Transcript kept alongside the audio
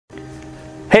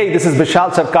Hey, this is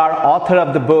Bishal Sarkar, author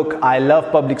of the book I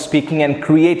Love Public Speaking and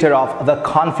creator of the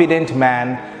Confident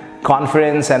Man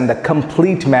Conference and the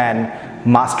Complete Man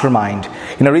Mastermind.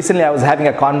 Recently I was having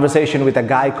a conversation with a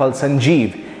guy called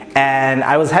Sanjeev, and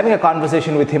I was having a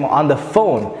conversation with him on the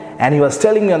phone, and he was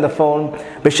telling me on the phone,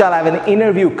 Bishal, I have an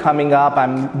interview coming up.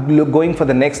 I'm going for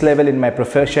the next level in my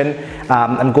profession.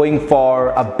 I'm going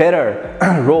for a better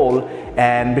role.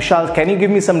 And Bishal, can you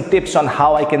give me some tips on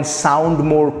how I can sound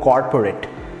more corporate?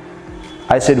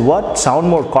 I said, what? Sound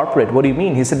more corporate? What do you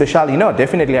mean? He said, Bishal,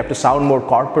 definitely I have to sound more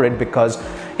corporate because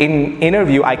in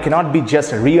interview, I cannot be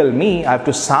just real me. I have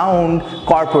to sound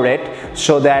corporate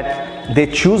so that they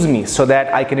choose me, so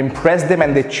that I can impress them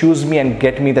and they choose me and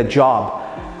get me the job.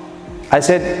 I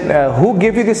said, who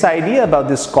gave you this idea about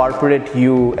this corporate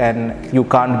you and you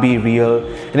can't be real?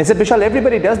 And he said, Bishal,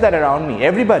 everybody does that around me.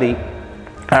 Everybody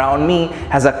around me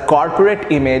has a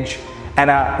corporate image and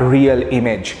a real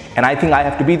image. And I think I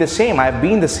have to be the same. I have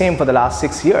been the same for the last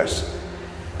 6 years.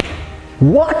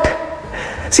 What?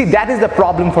 See, that is the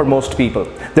problem for most people.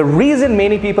 The reason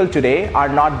many people today are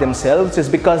not themselves is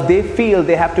because they feel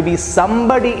they have to be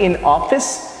somebody in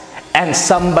office and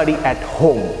somebody at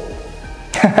home.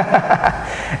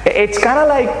 It's kind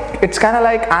of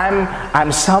like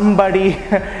I'm somebody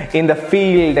in the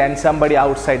field and somebody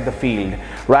outside the field,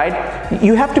 right?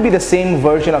 You have to be the same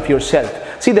version of yourself.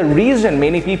 See, the reason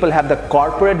many people have the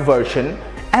corporate version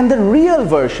and the real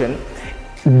version,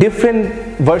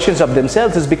 different versions of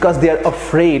themselves, is because they are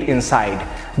afraid inside.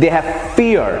 They have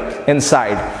fear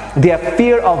inside. They have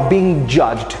fear of being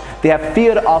judged. They have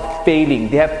fear of failing.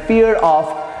 They have fear of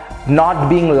not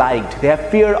being liked. They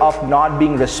have fear of not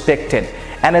being respected.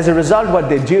 And as a result, what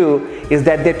they do is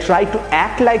that they try to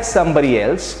act like somebody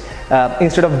else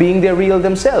instead of being their real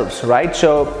themselves, right?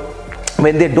 So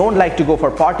when they don't like to go for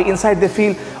a party, inside they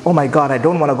feel, oh my God, I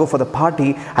don't want to go for the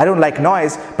party. I don't like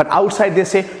noise. But outside they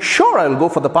say, sure, I'll go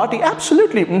for the party.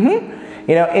 Absolutely.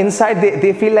 Inside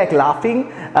they feel like laughing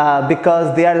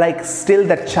because they are like still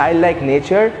that childlike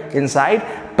nature inside.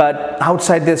 But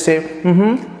outside they say,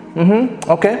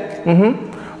 okay,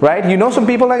 right? You know some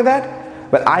people like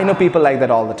that? Well, I know people like that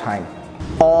all the time.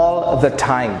 All the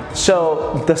time.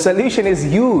 So the solution is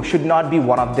you should not be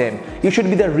one of them. You should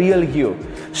be the real you.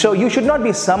 So you should not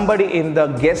be somebody in the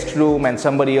guest room and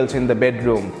somebody else in the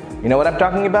bedroom. You know what I'm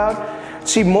talking about?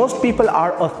 See, most people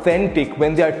are authentic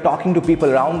when they are talking to people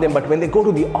around them, but when they go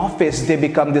to the office, they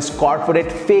become this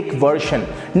corporate fake version.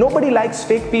 Nobody likes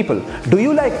fake people. Do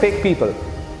you like fake people?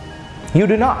 You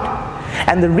do not.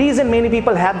 And the reason many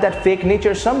people have that fake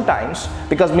nature sometimes,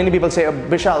 because many people say, oh,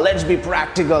 Bishal, let's be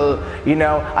practical,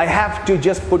 I have to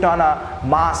just put on a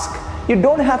mask. You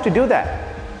don't have to do that.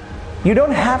 You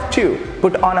don't have to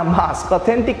put on a mask.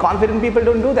 Authentic, confident people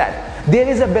don't do that. There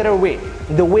is a better way,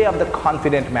 the way of the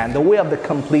confident man, the way of the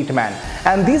complete man.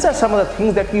 And these are some of the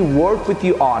things that we work with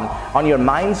you on your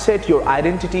mindset, your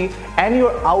identity, and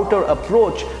your outer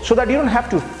approach, so that you don't have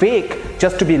to fake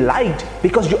just to be liked,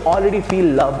 because you already feel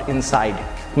loved inside.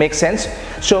 Make sense?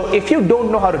 So if you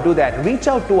don't know how to do that, reach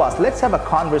out to us. Let's have a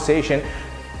conversation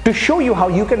to show you how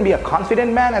you can be a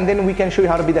confident man, and then we can show you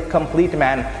how to be the complete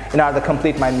man in our The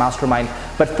Complete Mind Mastermind.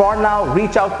 But for now,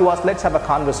 reach out to us. Let's have a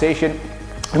conversation,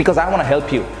 because I want to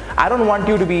help you. I don't want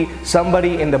you to be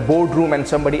somebody in the boardroom and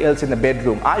somebody else in the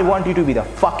bedroom. I want you to be the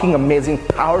fucking amazing,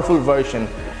 powerful version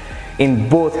in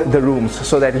both the rooms,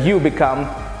 so that you become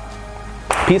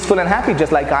peaceful and happy,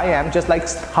 just like I am, just like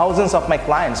thousands of my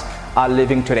clients are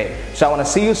living today. So I want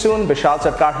to see you soon. Bishal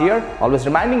Sarkar here, always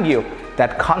reminding you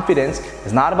that confidence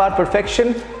is not about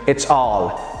perfection, it's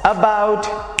all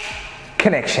about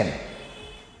connection.